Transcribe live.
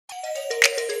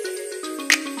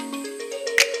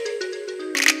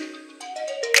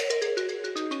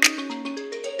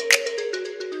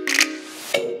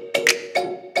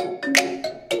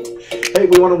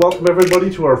we want to welcome everybody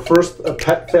to our first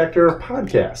Pet Factor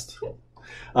podcast.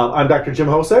 I'm Dr. Jim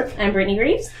Hosek. I'm Brittany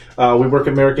Reeves. We work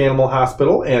at Merrick Animal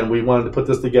Hospital, and we wanted to put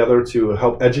this together to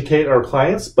help educate our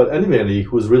clients, but anybody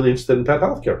who's really interested in pet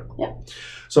health care. Yep.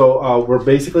 So we're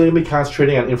basically going to be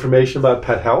concentrating on information about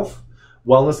pet health,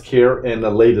 wellness care, and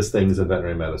the latest things in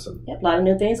veterinary medicine. Yep, a lot of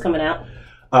new things coming out.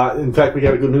 In fact, we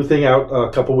got a good new thing out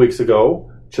a couple weeks ago.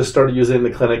 Just started using it in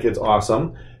the clinic. It's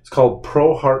awesome. It's called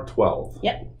Proheart 12.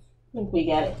 Yep. I think we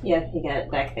got it. Yeah, you got it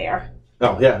back there.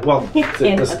 Oh yeah, well, up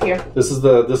here. This is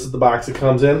the box it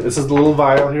comes in. This is the little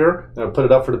vial here. I'll put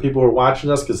it up for the people who are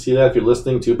watching us. Because see that if you're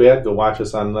listening, too bad. Go watch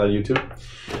us on YouTube.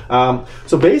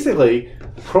 So basically,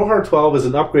 Proheart 12 is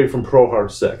an upgrade from Proheart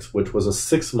 6, which was a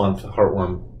 6-month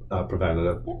heartworm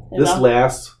preventative. Yeah, this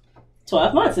lasts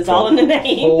 12 months. It's all in the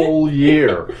name. Whole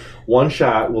year. One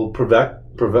shot will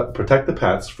protect the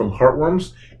pets from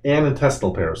heartworms and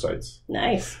intestinal parasites.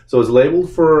 Nice. So it's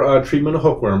labeled for treatment of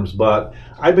hookworms, but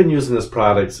I've been using this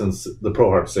product since the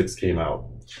Proheart 6 came out.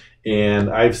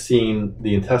 And I've seen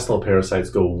the intestinal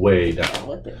parasites go way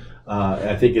down.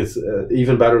 I think it's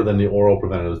even better than the oral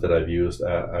preventatives that I've used.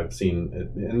 I've seen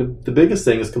it. And the biggest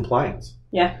thing is compliance.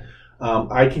 Yeah.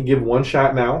 I can give one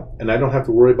shot now, and I don't have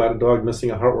to worry about a dog missing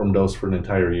a heartworm dose for an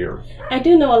entire year. I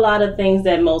do know a lot of things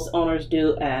that most owners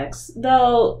do ask,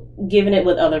 though, giving it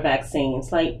with other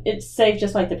vaccines. Like, it's safe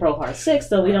just like the Proheart 6,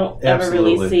 though we don't ever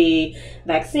really see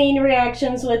vaccine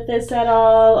reactions with this at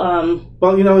all.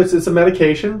 Well, you know, it's a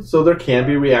medication, so there can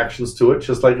be reactions to it,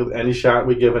 just like with any shot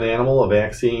we give an animal, a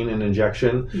vaccine, an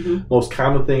injection. Mm-hmm. Most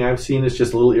common thing I've seen is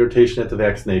just a little irritation at the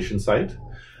vaccination site.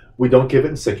 We don't give it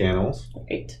in sick animals.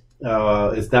 Right.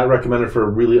 It's not recommended for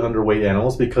really underweight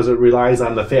animals because it relies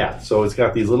on the fat. So it's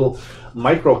got these little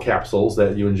micro capsules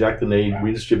that you inject and they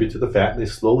redistribute to the fat, and they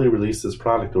slowly release this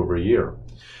product over a year.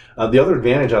 The other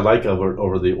advantage I like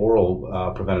over the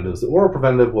oral preventatives, the oral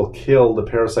preventative will kill the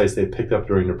parasites they picked up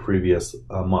during the previous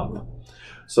month.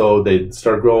 So they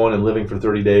start growing and living for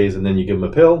 30 days, and then you give them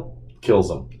a pill, kills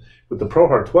them. With the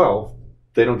Proheart 12,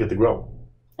 they don't get to grow.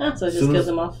 Ah, so it just kills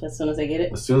them off as soon as they get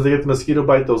it? As soon as they get the mosquito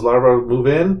bite, those larvae move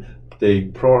in,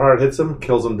 the Proheart hits them,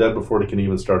 kills them dead before they can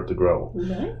even start to grow.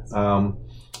 Nice.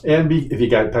 If you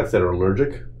got pets that are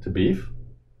allergic to beef,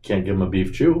 can't give them a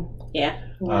beef chew. Yeah.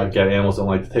 Got animals that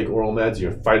don't like to take oral meds,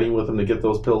 you're fighting with them to get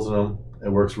those pills in them, it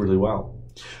works really well.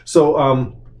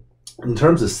 So in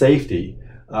terms of safety,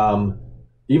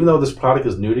 even though this product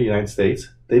is new to the United States,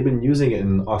 they've been using it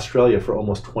in Australia for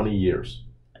almost 20 years.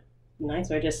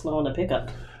 Nice, we're just slow on the pickup.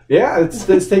 Yeah,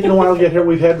 it's taken a while to get here.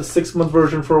 We've had the 6-month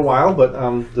version for a while, but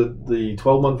the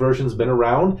 12-month version's been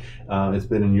around. It's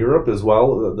been in Europe as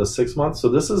well, the 6 months. So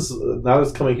this is, now that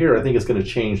it's coming here, I think it's going to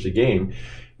change the game.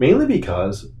 Mainly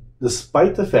because,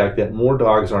 despite the fact that more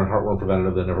dogs are on heartworm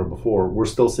preventative than ever before, we're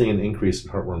still seeing an increase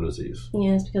in heartworm disease.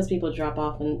 Yeah, it's because people drop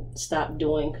off and stop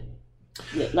doing,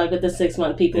 like with the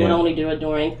 6-month, people would only do it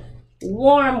during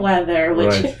warm weather, which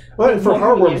right. Well, for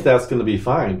heartworms, that's going to be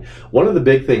fine. One of the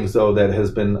big things, though, that has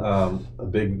been a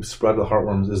big spread of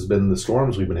heartworms has been the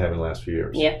storms we've been having the last few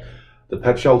years. Yeah. The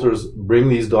pet shelters bring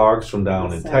these dogs from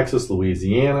down in Texas,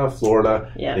 Louisiana,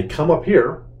 Florida. Yeah. They come up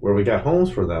here where we got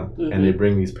homes for them, and they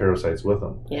bring these parasites with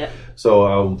them. Yeah. So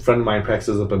a friend of mine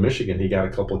practices up in Michigan. He got a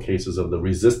couple of cases of the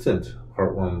resistant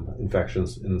heartworm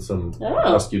infections in some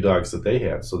rescue dogs that they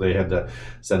had. So they had to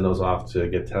send those off to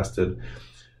get tested.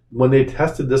 When they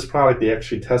tested this product, they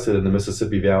actually tested in the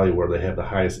Mississippi Valley where they have the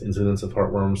highest incidence of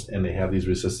heartworms, and they have these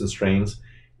resistant strains,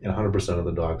 and 100% of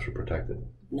the dogs were protected.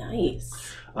 Nice.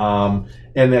 And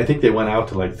I think they went out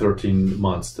to like 13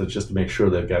 months to just to make sure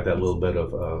they've got that little bit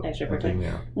of extra protection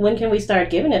there. When can we start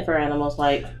giving it for animals?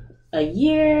 Like a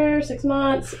year, 6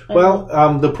 months?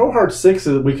 Well, the Proheart 6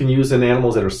 we can use in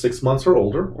animals that are 6 months or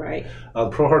older. Right.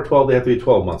 Proheart 12, they have to be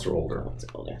 12 months or older. 12 months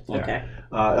or older. Yeah. Okay.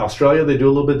 Australia, they do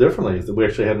a little bit differently. We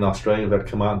actually had an Australian vet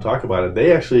come out and talk about it.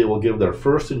 They actually will give their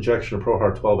first injection of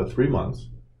Proheart 12 at 3 months.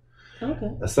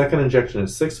 Okay. A second injection at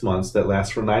 6 months that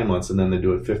lasts for 9 months, and then they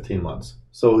do it 15 months.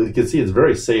 So you can see it's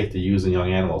very safe to use in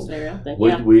young animals.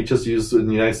 We just use, in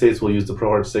the United States, we'll use the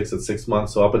Proheart 6 at 6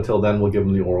 months. So up until then, we'll give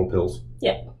them the oral pills.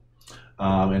 Yeah.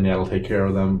 And that'll take care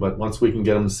of them. But once we can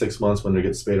get them to 6 months when they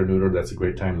get spayed or neutered, that's a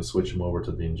great time to switch them over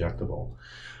to the injectable.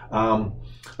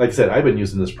 Like I said, I've been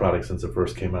using this product since it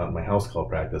first came out in my house call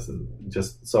practice and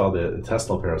just saw the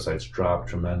intestinal parasites drop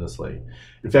tremendously.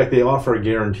 In fact, they offer a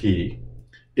guarantee.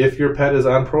 If your pet is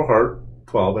on Proheart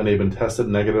 12 and they've been tested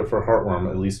negative for heartworm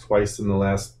at least twice in the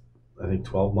last, I think,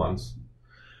 12 months,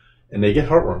 and they get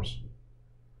heartworms,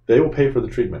 they will pay for the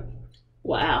treatment.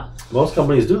 Wow. Most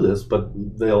companies do this, but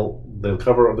they'll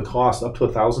cover the cost up to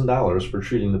 $1,000 for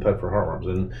treating the pet for heartworms,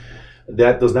 and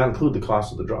that does not include the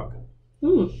cost of the drug.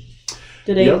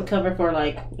 Do they cover for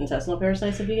like intestinal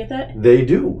parasites if you get that? They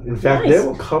do. In fact, they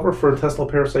will cover for intestinal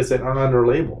parasites that aren't on their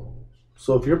label.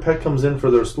 So if your pet comes in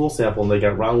for their stool sample and they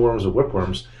got roundworms or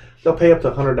whipworms, they'll pay up to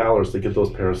 $100 to get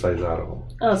those parasites out of them.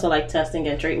 Oh, so like testing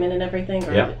and treatment and everything?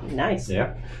 Yeah. Nice.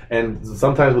 Yeah. And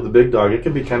sometimes with the big dog, it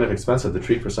can be kind of expensive to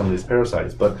treat for some of these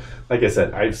parasites. But like I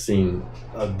said, I've seen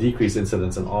a decreased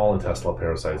incidence in all intestinal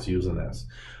parasites using this.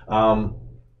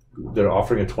 They're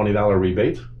offering a $20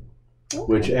 rebate. Okay.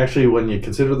 Which actually, when you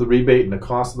consider the rebate and the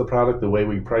cost of the product, the way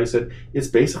we price it, it's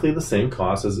basically the same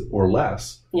cost as or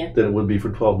less than it would be for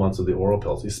 12 months of the oral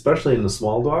pills, especially in the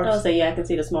small dogs. Oh, so I can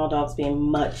see the small dogs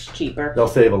being much cheaper. They'll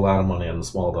save a lot of money on the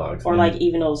small dogs. Or like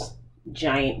even those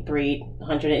giant breed,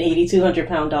 180,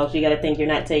 200-pound dogs, you got to think you're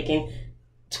not taking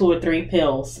 2 or 3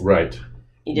 pills. Right.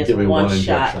 You just one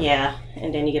shot,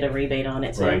 and then you get a rebate on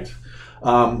it too. Right.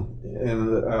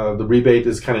 The rebate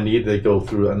is kind of neat. They go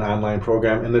through an online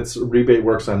program, and its rebate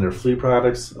works on their flea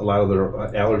products, a lot of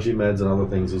their allergy meds, and other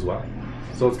things as well.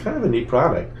 So it's kind of a neat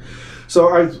product. So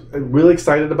I'm really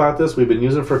excited about this. We've been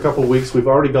using it for a couple of weeks. We've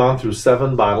already gone through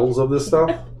 7 bottles of this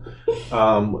stuff,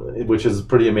 which is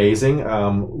pretty amazing.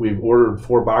 We've ordered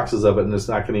 4 boxes of it, and it's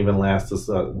not going to even last us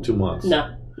 2 months.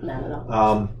 No, not at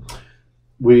all.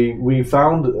 We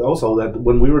found also that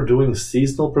when we were doing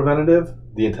seasonal preventative,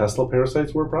 the intestinal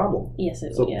parasites were a problem. Yes,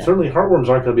 so certainly heartworms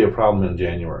aren't going to be a problem in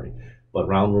January, but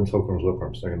roundworms, hookworms,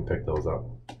 whipworms, they're going to pick those up.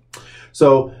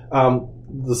 So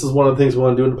this is one of the things we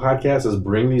want to do in the podcast is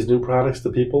bring these new products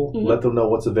to people, let them know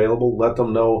what's available, let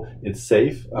them know it's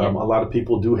safe. A lot of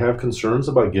people do have concerns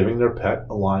about giving their pet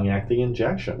a long-acting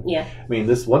injection. Yeah. I mean,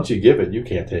 this once you give it, you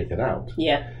can't take it out.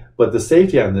 Yeah. But the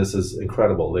safety on this is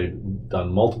incredible. They've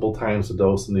done multiple times the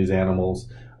dose in these animals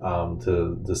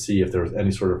to see if there's any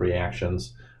sort of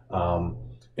reactions.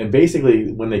 And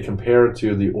basically, when they compare it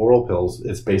to the oral pills,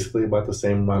 it's basically about the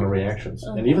same amount of reactions.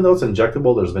 And even though it's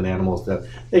injectable, there's been animals that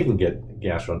they can get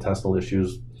gastrointestinal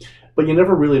issues. But you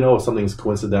never really know if something's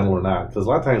coincidental or not. Because a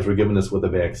lot of times we're giving this with a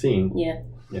vaccine. Yeah.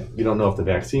 You don't know if the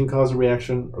vaccine caused a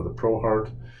reaction or the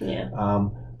Proheart. Yeah.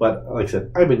 But like I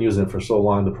said, I've been using it for so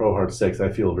long, the Proheart 6, I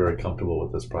feel very comfortable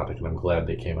with this product, and I'm glad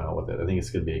they came out with it. I think it's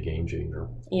going to be a game changer.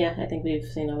 Yeah, I think we've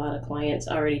seen a lot of clients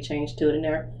already change to it, and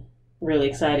they're really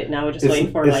excited. Now we're just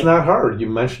waiting for it's not hard. You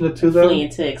mentioned it to them. Flea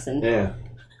and ticks, and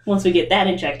once we get that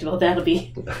injectable, that'll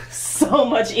be so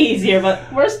much easier,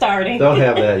 but we're starting. Don't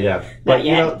have that yet. But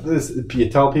you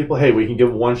tell people, hey, we can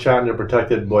give 1 shot and they're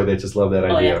protected. Boy, they just love that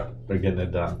idea. Yeah. They're getting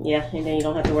it done. Yeah, and then you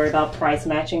don't have to worry about price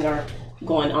matching or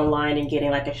going online and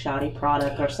getting like a shoddy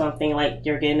product or something. Like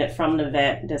you're getting it from the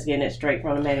vet, just getting it straight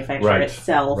from the manufacturer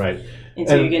itself. Right. And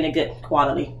so you're getting a good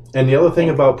quality. And the other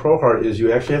thing about Proheart is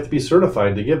you actually have to be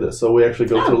certified to give this. So we actually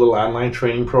go through a little online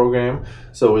training program.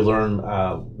 So we learn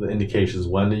the indications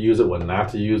when to use it, when not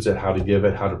to use it, how to give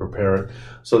it, how to prepare it,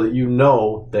 so that you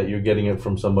know that you're getting it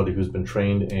from somebody who's been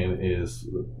trained and is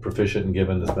proficient in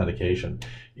giving this medication.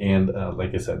 And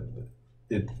like I said,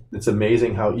 it's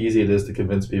amazing how easy it is to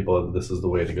convince people that this is the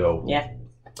way to go. Yeah.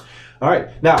 All right.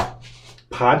 Now,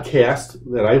 podcasts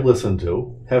that I listen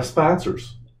to have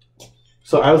sponsors.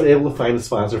 So I was able to find a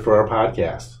sponsor for our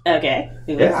podcast. Okay.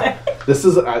 This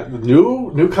is a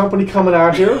new company coming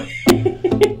out here.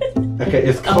 Okay.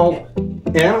 It's called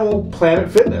Animal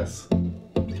Planet Fitness.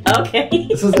 Okay.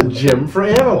 This is a gym for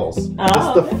animals.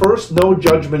 It's the first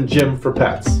no-judgment gym for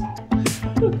pets.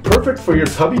 Perfect for your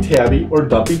tubby tabby or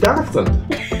dumpy dachshund.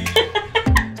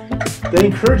 They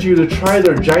encourage you to try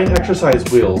their giant exercise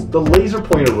wheels, the laser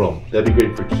pointer room. That'd be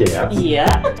great for cats.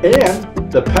 Yeah.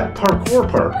 And the pet parkour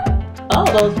park. Oh,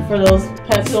 those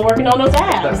pets who are working on those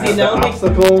abs, the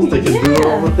obstacles, they can do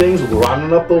all the things,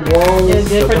 running up the walls. It's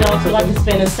good for dogs who like to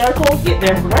spin in circles.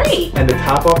 They're great. And to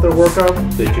top off their workout,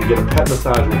 they can get a pet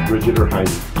massage with Bridget or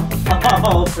Heidi.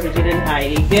 Oh, Bridget and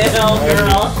Heidi. Good old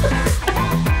girl.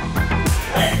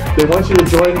 They want you to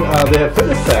join, they have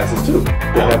fitness classes too.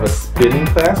 They have a spinning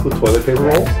class with toilet paper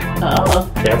rolls.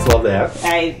 Oh. Cats love that.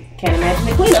 I can't imagine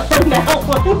the cleanup from that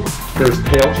one. There's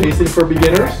tail chasing for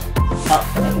beginners. Oh,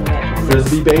 I can imagine.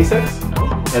 Frisbee basics.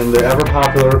 And the ever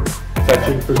popular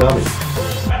fetching for dummies.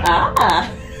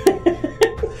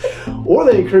 Or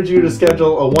they encourage you to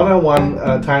schedule a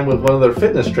one-on-one time with one of their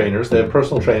fitness trainers. They have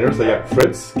personal trainers. They got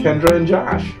Fritz, Kendra, and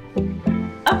Josh.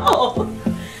 Oh.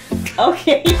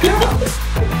 Okay.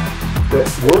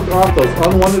 Work off those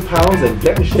unwanted pounds and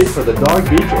get in shape for the dog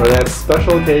beach or that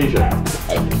special occasion.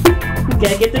 You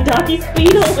gotta get the doggy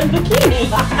Speedo and bikini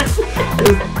on.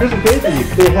 Here's a great thing.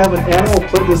 They have an Animal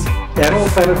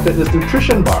Planet Fitness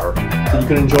nutrition bar so you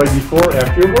can enjoy before or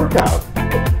after your workout.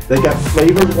 They got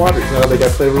flavored waters. You know, they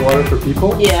got flavored water for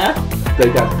people. Yeah. They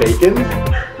got bacon,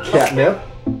 catnip,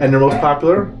 And their most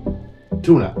popular?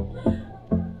 Tuna.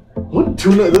 What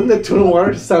tuna? Doesn't that tuna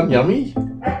water sound yummy?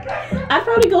 I'd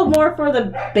probably go more for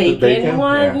the bacon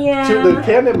one. Yeah. The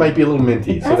catnip might be a little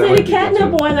minty. So I say the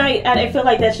catnip one, I feel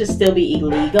like that should still be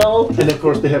illegal. And of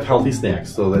course, they have healthy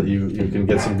snacks so that you can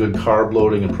get some good carb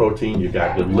loading and protein. You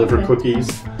got good liver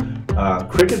cookies,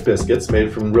 cricket biscuits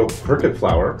made from real cricket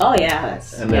flour. Oh yeah,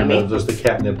 that's and then yummy. There's the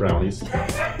catnip brownies.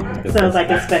 Sounds like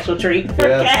a special treat for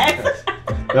cats.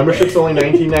 Membership's only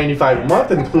 $19.95 a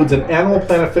month. It includes an Animal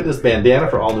Planet Fitness bandana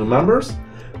for all new members.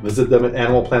 Visit them at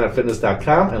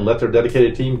animalplanetfitness.com and let their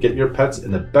dedicated team get your pets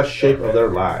in the best shape of their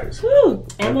lives. Woo!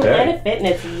 Animal Planet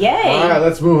Fitness, yay! All right,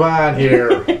 let's move on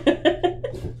here.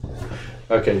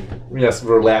 Okay, yes,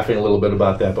 we're laughing a little bit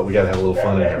about that, but we got to have a little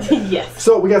fun in here. Yes.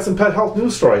 So we got some pet health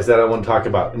news stories that I want to talk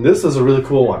about, and this is a really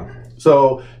cool one.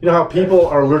 So, you know how people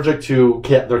are allergic to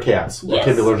their cats? Yes. Or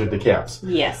can be allergic to cats.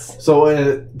 Yes.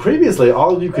 So previously,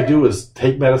 all you could do is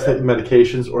take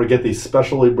medications or get these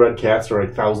specially bred cats for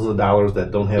like thousands of dollars that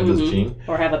don't have this gene.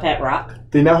 Or have a pet rock.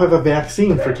 They now have a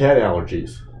vaccine for cat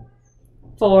allergies.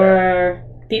 For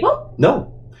people?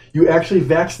 No. You actually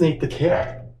vaccinate the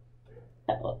cat.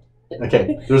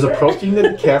 Okay. There's a protein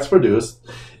that cats produce.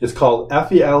 It's called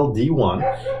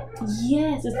FELD1.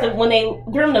 Yes, it's when they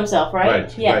groom themselves, right?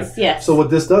 Right. Yes, right. yes. So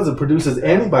what this does, it produces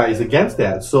antibodies against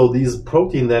that. So these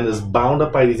protein then is bound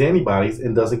up by these antibodies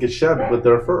and doesn't get shed with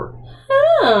their fur.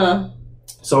 Huh.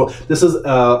 So this is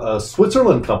a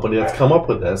Switzerland company that's come up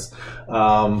with this.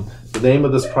 The name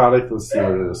of this product, let's see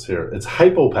what it is here. It's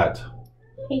Hypopet.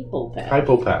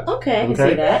 Hypopet. Okay, I can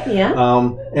see that, yeah.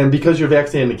 And because you're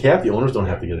vaccinating the cat, the owners don't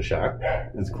have to get a shot.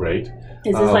 It's great.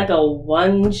 Is this like a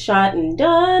one shot and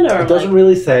done? Or it doesn't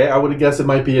really say. I would guess it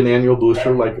might be an annual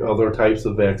booster like other types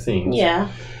of vaccines. Yeah.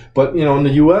 But, you know, in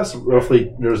the U.S.,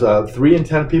 roughly there's 3 in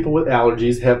 10 people with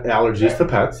allergies have allergies to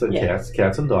pets and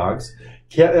cats and dogs.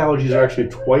 Cat allergies are actually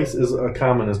twice as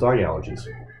common as dog allergies.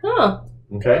 Huh.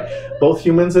 Okay, both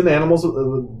humans and animals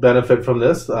benefit from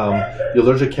this. The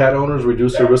allergic cat owners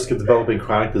reduce their risk of developing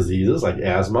chronic diseases like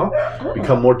asthma,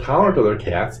 become more tolerant of their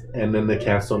cats, and then the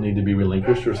cats don't need to be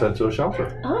relinquished or sent to a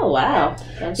shelter. Oh wow!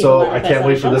 So I can't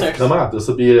wait for this to come out. This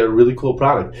will be a really cool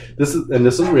product. This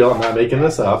is real. I'm not making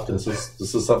this up. This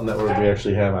is something that we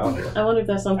actually have out here. I wonder if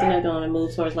that's something they're going to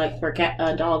move towards, like for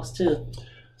dogs too.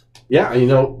 Yeah, you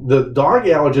know, the dog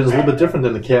allergen is a little bit different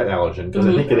than the cat allergen because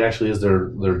I think it actually is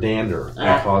their dander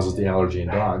that causes the allergy in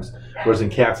dogs. Whereas in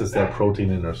cats, it's that protein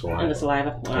in their saliva. In the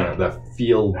saliva. Wow. Yeah, that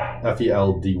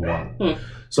FELD1.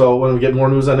 So when we get more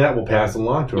news on that, we'll pass it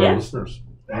along to our listeners.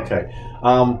 Okay.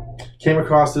 Came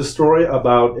across this story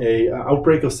about a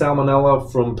outbreak of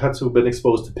salmonella from pets who've been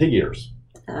exposed to pig ears.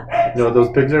 You know what those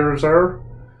pig ears are?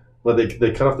 Well,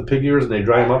 they cut off the pig ears and they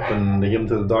dry them up and they give them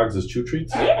to the dogs as chew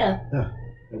treats. Yeah.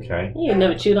 Okay. You've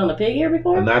never chewed on a pig ear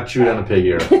before? I'm not chewed on a pig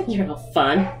ear. You're no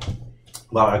fun.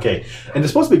 Well, okay. And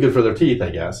it's supposed to be good for their teeth, I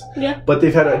guess. Yeah. But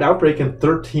they've had an outbreak in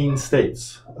 13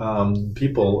 states.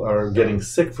 People are getting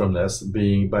sick from this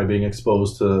by being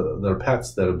exposed to their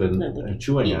pets that have been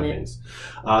chewing on these.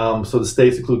 So the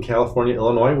states include California,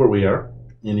 Illinois, where we are,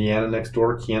 Indiana next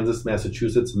door, Kansas,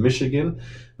 Massachusetts, Michigan,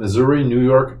 Missouri, New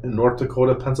York, North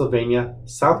Dakota, Pennsylvania,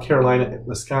 South Carolina,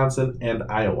 Wisconsin, and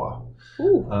Iowa.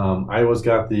 Iowa's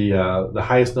got the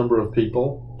highest number of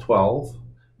people, 12.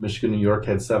 Michigan, New York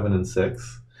had 7 and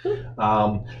 6.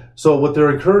 So what they're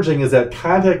encouraging is that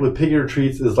contact with pig ear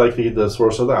treats is likely the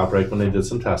source of the outbreak when they did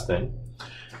some testing.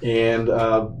 And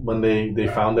when they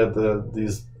found that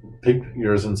these pig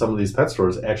ears in some of these pet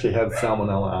stores actually had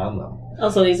salmonella on them. Oh,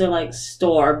 so these are like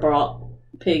store-bought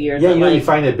pig ears. Yeah, you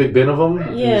find a big bin of them.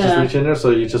 Yeah. You just reach in there,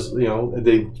 so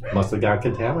they must have got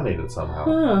contaminated somehow.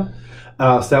 Huh.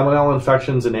 Salmonella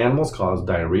infections in animals cause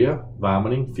diarrhea,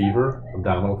 vomiting, fever,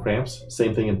 abdominal cramps.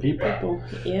 Same thing in people.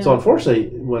 Yeah. So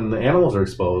unfortunately, when the animals are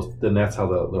exposed, then that's how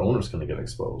the owner's going to get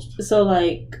exposed. So,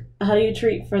 like, how do you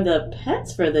treat for the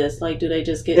pets for this? Like, do they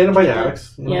just get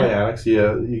antibiotics? Antibiotics.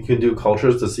 Yeah, you can do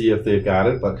cultures to see if they've got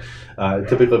it, but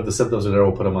typically if the symptoms are there,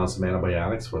 we'll put them on some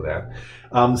antibiotics for that.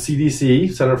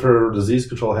 CDC, Center for Disease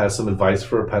Control, has some advice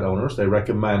for pet owners. They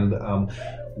recommend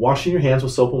washing your hands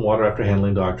with soap and water after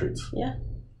handling dog treats. Yeah.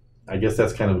 I guess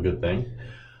that's kind of a good thing.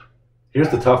 Here's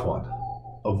the tough one.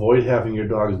 Avoid having your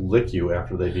dogs lick you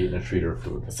after they've eaten a treat or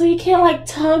food. So you can't, like,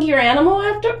 tug your animal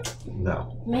after?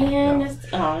 No. Man, no.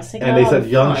 It's and they said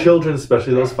young children,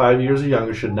 especially those 5 years or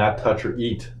younger, should not touch or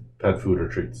eat pet food or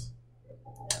treats.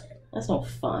 That's no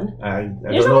fun.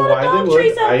 There's a lot of dog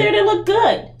treats out there that look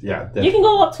good. Yeah. You can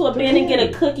go up to a bin and get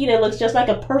a cookie that looks just like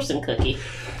a person cookie.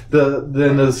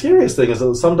 Then the serious thing is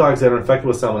that some dogs that are infected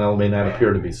with salmonella may not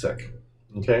appear to be sick.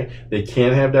 Okay? They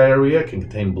can have diarrhea, can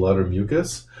contain blood or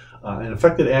mucus. And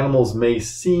infected animals may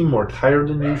seem more tired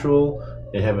than usual.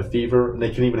 They have a fever, and they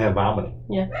can even have vomiting.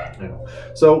 Yeah. You know.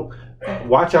 So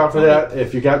watch out for that.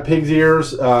 If you got pig's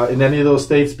ears in any of those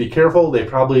states, be careful. They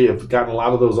probably have gotten a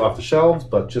lot of those off the shelves,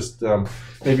 but just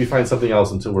maybe find something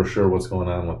else until we're sure what's going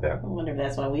on with that. I wonder if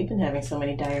that's why we've been having so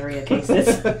many diarrhea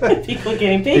cases. People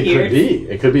getting pig ears.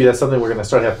 It could be. That's something we're going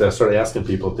to have to start asking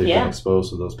people if they've been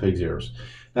exposed to those pig's ears.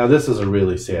 Now, this is a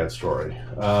really sad story.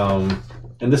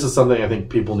 And this is something I think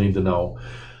people need to know.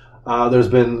 There's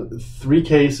been 3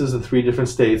 cases in 3 different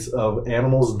states of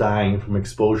animals dying from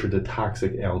exposure to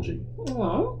toxic algae.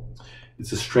 Oh.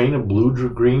 It's a strain of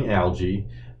blue-green algae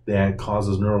that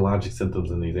causes neurologic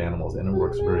symptoms in these animals, and it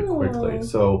works very quickly.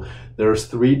 So there's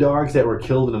 3 dogs that were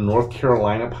killed in a North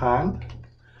Carolina pond.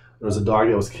 There was a dog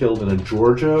that was killed in a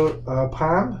Georgia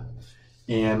pond,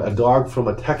 and a dog from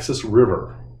a Texas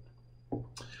river.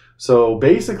 So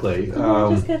basically,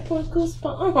 I just got goosebumps.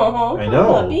 Oh, I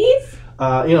know. Puppies.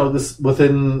 This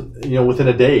within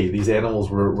a day, these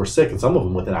animals were sick, and some of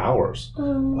them within hours.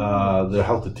 Their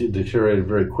health deteriorated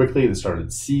very quickly. They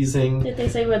started seizing. Did they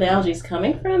say where the algae is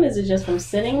coming from? Is it just from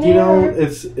sitting there?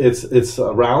 It's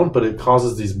around, but it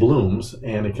causes these blooms,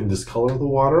 and it can discolor the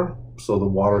water, so the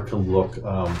water can look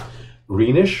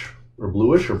greenish or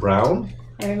bluish or brown.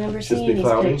 I remember seeing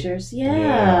these pictures.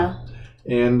 Yeah.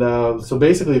 And so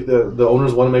basically, the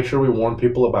owners want to make sure we warn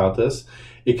people about this.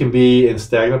 It can be in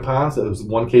stagnant ponds. It was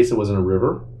one case, it was in a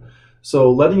river.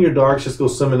 So letting your dogs just go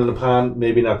swimming in the pond,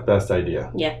 maybe not the best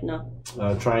idea. Yeah, no.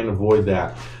 Try and avoid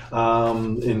that.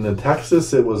 In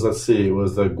Texas, it was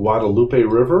the Guadalupe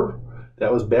River.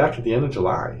 That was back at the end of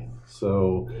July.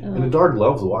 So, and the dog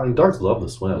loves the water. And dogs love to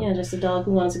swim. Yeah, just a dog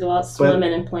who wants to go out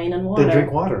swimming and playing in water. They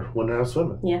drink water when they're out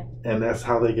swimming. Yeah. And that's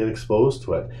how they get exposed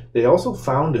to it. They also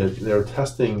found it. They were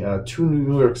testing 2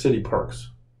 New York City parks.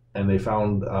 And they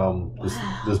found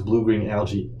this blue-green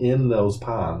algae in those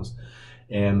ponds.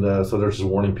 And so they're just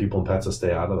warning people and pets to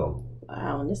stay out of them.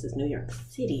 Wow, and this is New York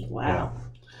City. Wow. Yeah.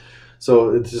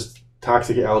 So it's just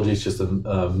toxic algae is just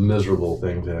a miserable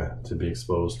thing to be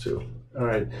exposed to. All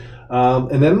right.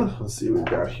 And then, let's see what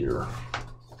we got here.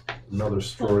 Another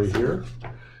story here.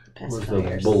 Where's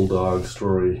the bulldog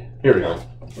story? Here we go.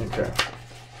 Okay.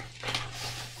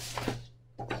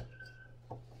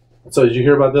 So did you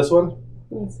hear about this one?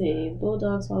 Let's see.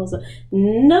 Bulldog swallows.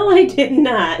 No, I did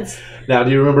not. Now,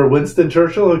 do you remember Winston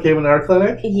Churchill who came in our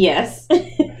clinic? Yes.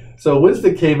 So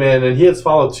Winston came in and he had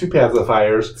swallowed 2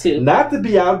 pacifiers. 2. Not to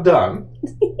be outdone.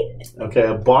 Okay,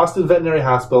 a Boston veterinary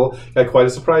hospital got quite a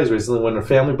surprise recently when their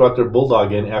family brought their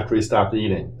bulldog in after he stopped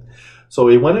eating. So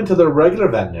he went into their regular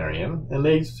veterinarian, and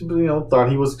they thought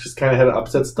he was just kind of had an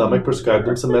upset stomach, prescribed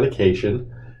him some medication,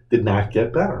 did not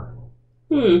get better.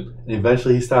 And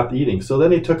eventually he stopped eating. So then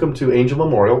they took him to Angel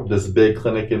Memorial, this big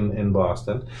clinic in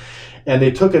Boston, and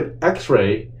they took an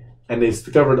x-ray, and they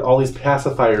discovered all these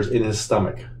pacifiers in his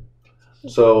stomach.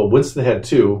 So Winston had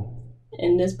 2.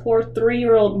 And this poor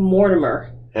 3-year-old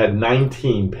Mortimer had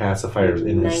 19 pacifiers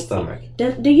in his stomach.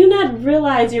 Do you not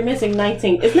realize you're missing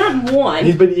 19? It's not 1.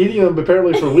 He's been eating them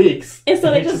apparently for weeks. And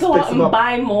so they just go out and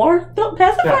buy more? The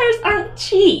pacifiers aren't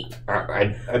cheap.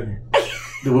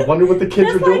 I wonder what the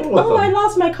kids are doing with them. I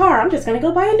lost my car. I'm just going to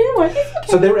go buy a new one. Okay.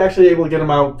 So they were actually able to get them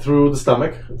out through the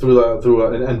stomach, through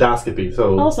an endoscopy.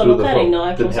 So no cutting, no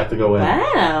actual. Didn't have to go in.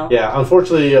 Wow. Yeah,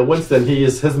 unfortunately, Winston,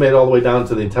 has made it all the way down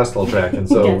to the intestinal tract, and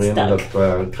so we ended up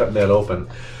cutting that open.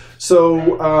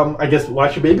 So I guess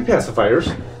wash your baby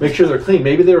pacifiers. Make sure they're clean.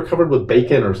 Maybe they were covered with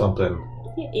bacon or something.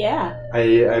 Yeah.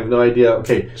 I have no idea.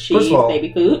 Okay, cheese, first of all,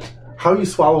 baby food. How you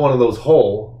swallow one of those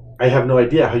whole, I have no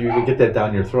idea how you even get that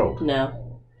down your throat. No.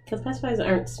 Because pacifiers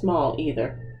aren't small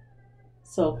either.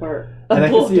 So for a and I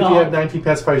can see if you have dog. 19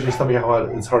 pacifiers in your stomach,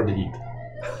 it's hard to eat.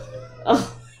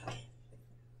 Oh.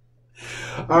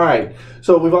 All right.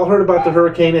 So we've all heard about the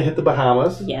hurricane that hit the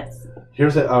Bahamas. Yes.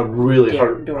 Here's a really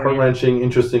heart-wrenching,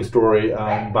 interesting story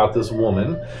about this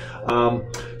woman.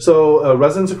 So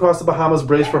residents across the Bahamas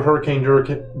braced for Hurricane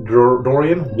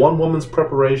Dorian. One woman's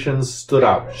preparations stood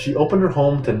out. She opened her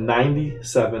home to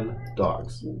 97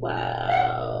 dogs.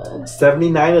 Wow.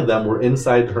 79 of them were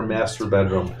inside her master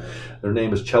bedroom. Their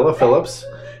name is Chella Phillips,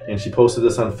 and she posted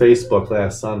this on Facebook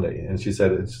last Sunday. And she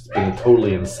said it's been a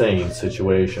totally insane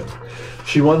situation.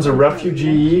 She runs a refuge.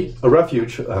 She runs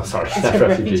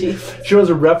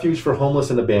a refuge for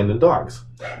homeless and abandoned dogs,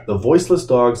 the Voiceless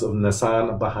Dogs of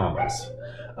Nasan, Bahamas.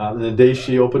 In the day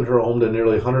she opened her home to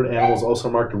nearly 100 animals, also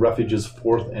marked the refuge's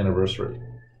 4th anniversary.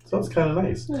 So it's kind of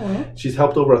nice. Aww. She's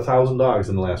helped over 1,000 dogs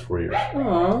in the last 4 years.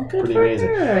 Oh, good. Pretty for amazing.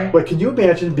 Her. But can you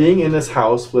imagine being in this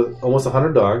house with almost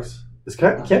 100 dogs? It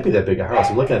can't be that big a house.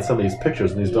 I'm looking at some of these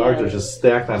pictures, and these dogs are just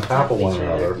stacked on top of one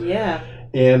another. Yeah.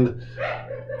 And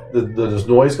there's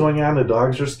noise going on. The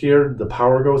dogs are scared. The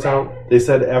power goes out. They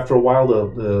said after a while,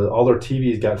 all their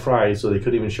TVs got fried, so they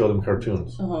couldn't even show them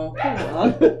cartoons. Oh, come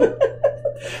on.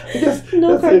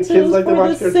 No cartoons like for the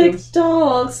cartoons. 6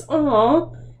 dogs. Aw.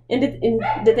 And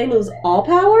did they lose all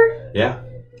power? Yeah.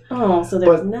 Oh, so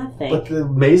there's nothing. But the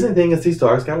amazing thing is these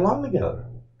dogs got along together.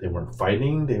 They weren't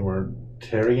fighting. They weren't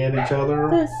tearing at each other.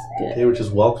 That's good. They were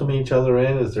just welcoming each other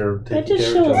in as they're taking care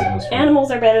of each other in the street.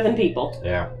 Animals are better than people.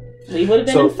 Yeah. We would have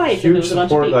been in fights if it was a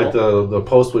bunch of people. Like the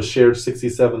post was shared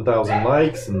 67,000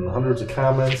 likes and hundreds of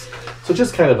comments. So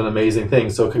just kind of an amazing thing.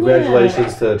 So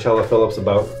congratulations to Chella Phillips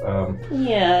about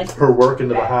her work in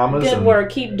the Bahamas. Good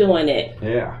work. Keep doing it.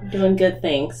 Yeah. Doing good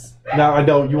things. Now, I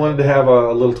know you wanted to have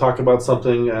a little talk about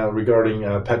something regarding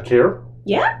pet care.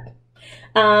 Yeah.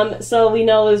 So we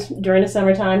know is during the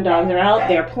summertime, dogs are out,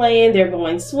 they're playing, they're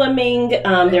going swimming,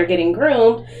 they're getting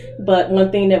groomed. But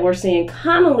one thing that we're seeing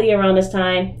commonly around this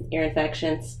time, ear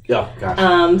infections. Yeah,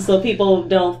 gosh. So people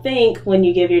don't think when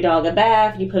you give your dog a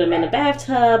bath, you put them in a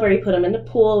bathtub or you put them in the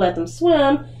pool, let them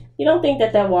swim. You don't think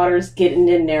that water is getting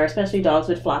in there, especially dogs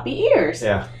with floppy ears.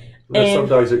 Yeah. Some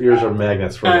dogs' ears are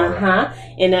magnets for water.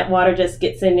 And that water just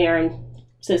gets in there and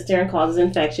sits there and causes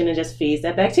infection and just feeds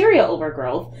that bacteria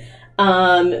overgrowth.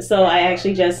 So I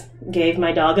actually just gave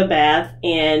my dog a bath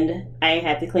and I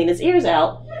had to clean his ears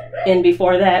out. And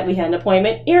before that, we had an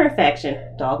appointment, ear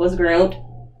infection. Dog was groomed.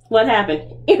 What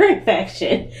happened? Ear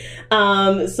infection.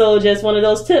 So just one of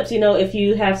those tips, if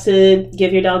you have to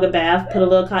give your dog a bath, put a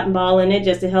little cotton ball in it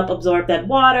just to help absorb that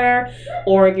water.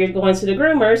 Or if you're going to the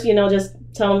groomers, just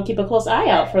tell them to keep a close eye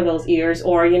out for those ears.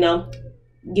 Or,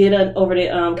 get an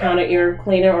over-the-counter ear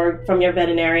cleaner or from your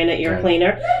veterinarian an ear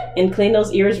cleaner and clean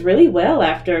those ears really well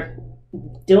after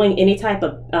doing any type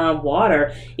of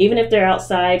water. Even if they're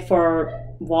outside for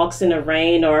walks in the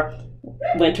rain or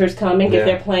winter's coming, if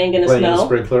they're playing in the snow. Playing in a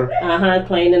sprinkler.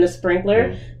 Playing in a sprinkler.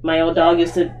 Yeah. My old dog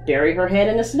used to bury her head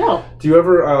in the snow. Do you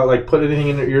ever put anything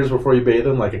in their ears before you bathe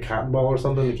them, like a cotton ball or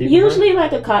something to keep Usually them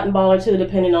like a cotton ball or two,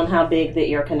 depending on how big the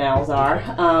ear canals are.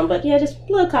 But yeah, just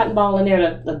a little cotton ball in there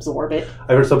to absorb it.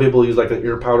 I heard some people use like an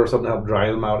ear powder or something to help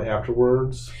dry them out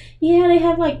afterwards. Yeah, they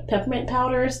have like peppermint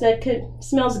powders that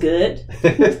smells good.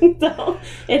 So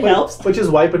it helps. But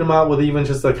just wiping them out with even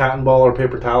just a cotton ball or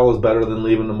paper towel is better than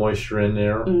leaving the moisture in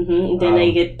there. Mm-hmm. Then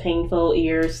they get painful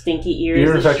ears, stinky ears.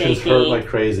 Ear infections hurt like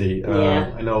crazy.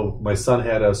 I know my son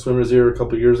had a swimmer's ear a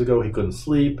couple of years ago. He couldn't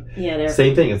sleep. Yeah,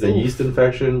 same thing. It's a yeast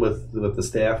infection with the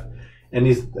staph. And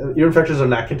these ear infections are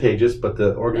not contagious, but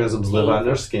the organisms live on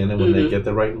their skin, and when they get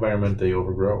the right environment, they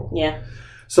overgrow. Yeah.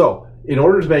 So, in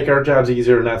order to make our jobs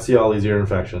easier and not see all these ear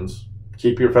infections,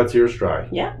 keep your pet's ears dry.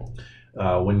 Yeah.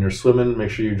 When you're swimming, make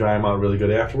sure you dry them out really good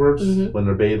afterwards. Mm-hmm. When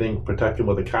they're bathing, protect them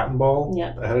with a cotton ball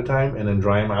ahead of time, and then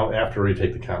dry them out after you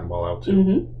take the cotton ball out too.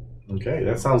 Mm-hmm. Okay,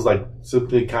 that sounds like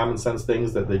simply common sense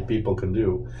things that people can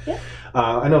do. Yeah.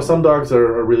 I know some dogs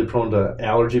are really prone to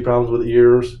allergy problems with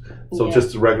ears, so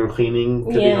just regular cleaning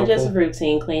could be helpful. Just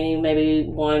routine cleaning, maybe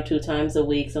 1 or 2 times a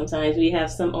week. Sometimes we have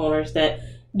some owners that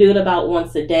do it about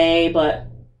once a day, but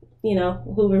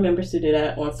who remembers to do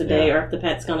that once a day, or if the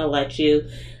pet's going to let you.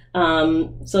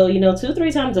 So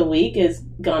 2-3 times a week is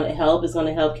going to help. It's going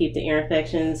to help keep the ear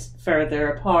infections further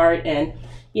apart. And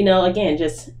again,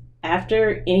 just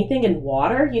after anything in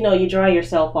water, you dry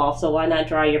yourself off. So why not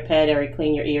dry your pet or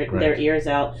clean their ears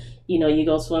out? You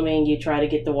go swimming, you try to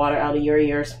get the water out of your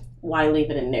ears. Why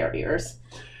leave it in their ears?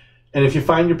 And if you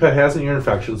find your pet has an ear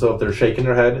infection, so if they're shaking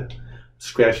their head,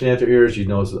 scratching at their ears, you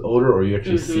notice the odor, or you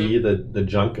actually see the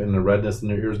junk and the redness in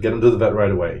their ears, get them to the vet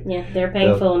right away. Yeah, they're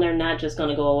painful and they're not just going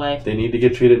to go away. They need to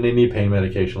get treated and they need pain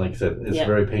medication. Like I said, it's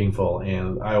very painful,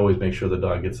 and I always make sure the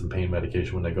dog gets some pain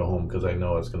medication when they go home because I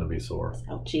know it's going to be sore.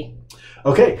 Ouchie.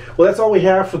 Okay, well that's all we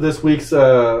have for this week's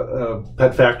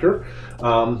Pet Factor.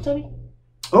 Toby?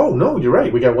 Oh, no, you're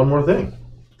right. We got one more thing.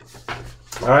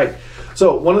 All right.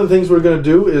 So one of the things we're going to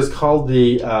do is called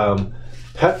the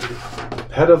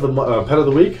Pet of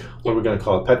the Week. What are we going to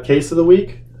call it? Pet Case of the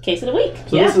Week? Case of the Week.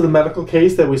 So this is the medical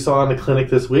case that we saw in the clinic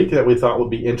this week that we thought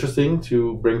would be interesting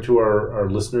to bring to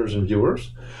our listeners and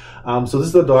viewers. So this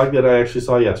is a dog that I actually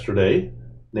saw yesterday.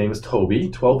 Name is Toby,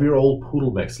 12-year-old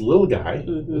poodle mix, little guy,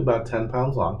 about 10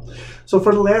 pounds long. So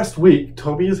for the last week,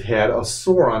 Toby has had a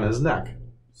sore on his neck.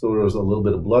 So there was a little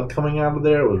bit of blood coming out of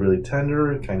there. It was really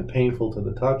tender, kind of painful to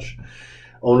the touch.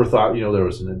 Owner thought, there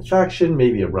was an infection,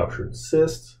 maybe a ruptured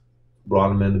cyst.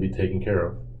 Brought him in to be taken care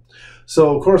of.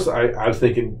 So, of course, I was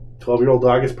thinking 12-year-old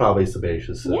dog is probably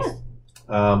sebaceous cyst.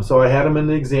 So I had him in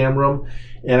the exam room,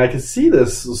 and I could see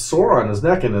this sore on his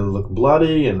neck, and it looked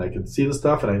bloody, and I could see the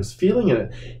stuff, and I was feeling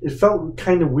it. It felt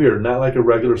kind of weird, not like a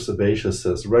regular sebaceous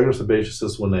cyst. Regular sebaceous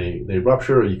cysts, when they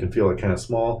rupture, you can feel it kind of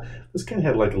small. This kind of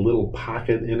had like a little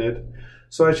pocket in it.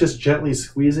 So I was just gently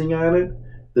squeezing on it.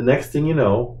 The next thing you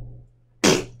know,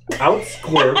 out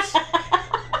squirts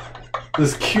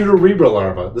this Cuterebra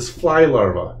larva, this fly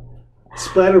larva.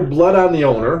 Splattered blood on the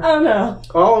owner. Oh no.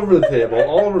 All over the table,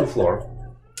 all over the floor.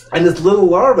 And this little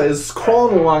larva is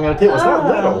crawling along on the table. It's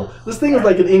not little. This thing is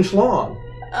like an inch long.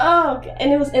 Oh, okay.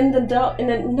 And it was in the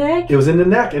neck? It was in the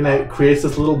neck, and it creates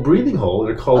this little breathing hole.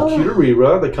 They're called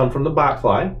Cuterebra. They come from the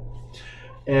botfly.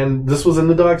 And this was in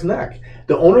the dog's neck.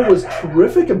 The owner was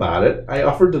terrific about it. I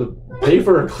offered to pay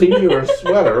for her cleaning her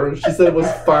sweater, and she said it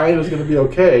was fine, it was going to be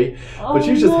okay. But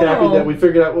she was just happy that we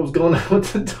figured out what was going on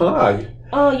with the dog.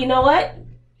 Oh, you know what?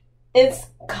 It's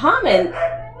common.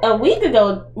 A week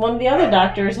ago, one of the other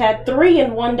doctors had 3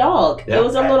 in one dog. Yep. It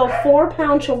was a little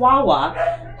 4-pound Chihuahua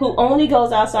who only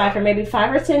goes outside for maybe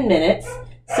 5 or 10 minutes,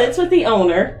 sits with the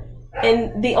owner,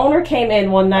 and the owner came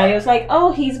in one night. It was like,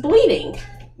 oh, he's bleeding.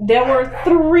 There were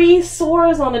 3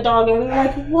 sores on the dog, and we were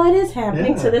like, what is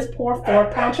happening to this poor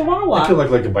 4-pound Chihuahua? It could look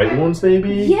like a bite wounds,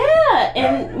 maybe? Yeah,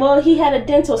 and, well, he had a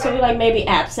dental, so we like maybe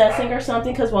abscessing or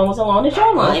something, because one was along the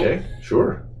jawline. Okay,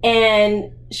 sure.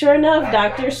 And sure enough,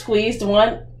 doctor squeezed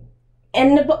one,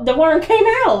 and the worm came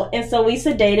out. And so we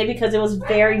sedated because it was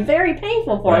very, very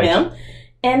painful for him.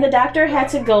 And the doctor had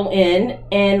to go in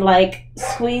and, like,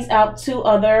 squeeze out 2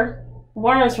 other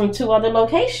worms from 2 other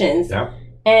locations. Yeah.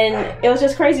 And it was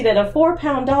just crazy that a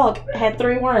 4-pound dog had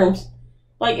 3 worms.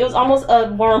 Like, it was almost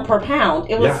a worm per pound.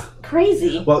 It was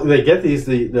crazy. Well, they get these,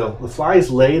 the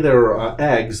flies lay their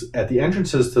eggs at the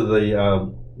entrances to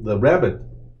the rabbit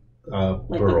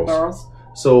burrows.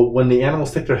 So when the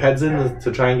animals stick their heads in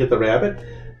to try and get the rabbit,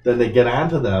 then they get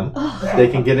onto them. Oh. They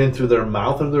can get in through their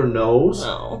mouth or their nose.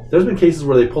 Oh. There's been cases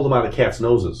where they pull them out of cats'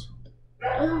 noses.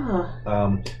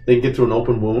 Oh. They can get through an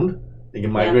open wound. They can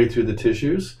migrate through the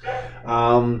tissues.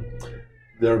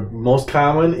 They're most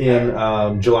common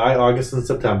in July, August, and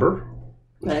September.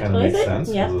 Which kind of makes sense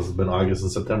because it's been August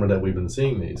and September that we've been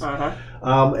seeing these.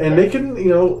 And they can,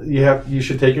 you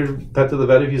should take your pet to the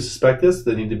vet if you suspect this.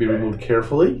 They need to be removed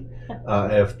carefully.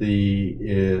 If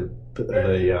the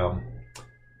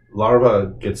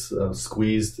larva gets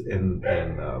squeezed and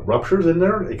ruptures in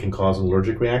there, it can cause an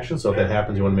allergic reaction. So if that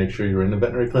happens, you want to make sure you're in the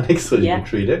veterinary clinic so you can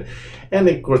treat it. And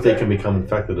of course, they can become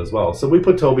infected as well. So we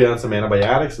put Toby on some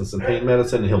antibiotics and some pain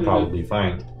medicine, and he'll probably be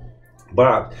fine.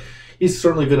 But he's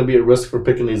certainly going to be at risk for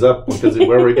picking these up because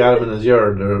wherever he got them in his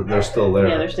yard, they're still there.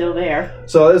 Yeah, they're still there.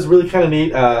 So it's really kind of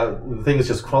neat. The thing is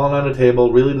just crawling on the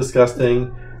table, really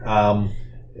disgusting.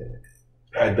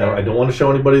 I don't want to show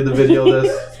anybody the video of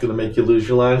this. It's going to make you lose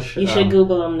your lunch. You should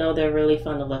Google them. No, they're really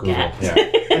fun to look at. Yeah.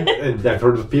 and I've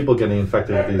heard of people getting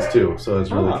infected with these too, so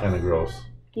it's really kind of gross.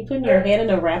 You putting your hand in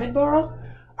a rabbit burrow?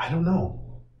 I don't know.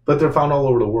 But they're found all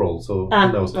over the world, so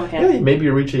who knows? Okay. Yeah, maybe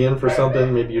you're reaching in for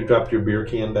something. Maybe you dropped your beer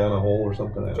can down a hole or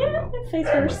something. I don't know. Face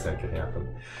first. That could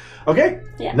happen. Okay.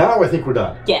 Yeah. Now I think we're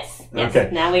done. Yes. Okay.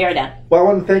 Now we are done. Well, I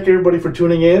want to thank everybody for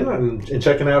tuning in and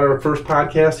checking out our first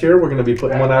podcast here. We're going to be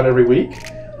putting one out every week.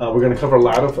 We're going to cover a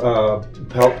lot of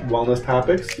health wellness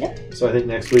topics. Yep. So I think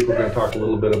next week we're going to talk a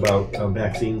little bit about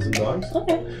vaccines in dogs.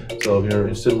 Okay. So if you're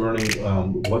interested in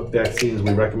learning what vaccines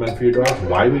we recommend for your dogs,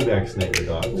 why we vaccinate your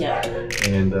dogs,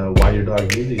 and why your dog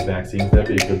needs these vaccines,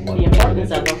 that'd be a good one. The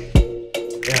importance of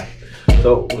them. Yeah.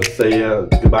 So let's say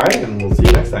goodbye, and we'll see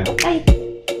you next time. Bye.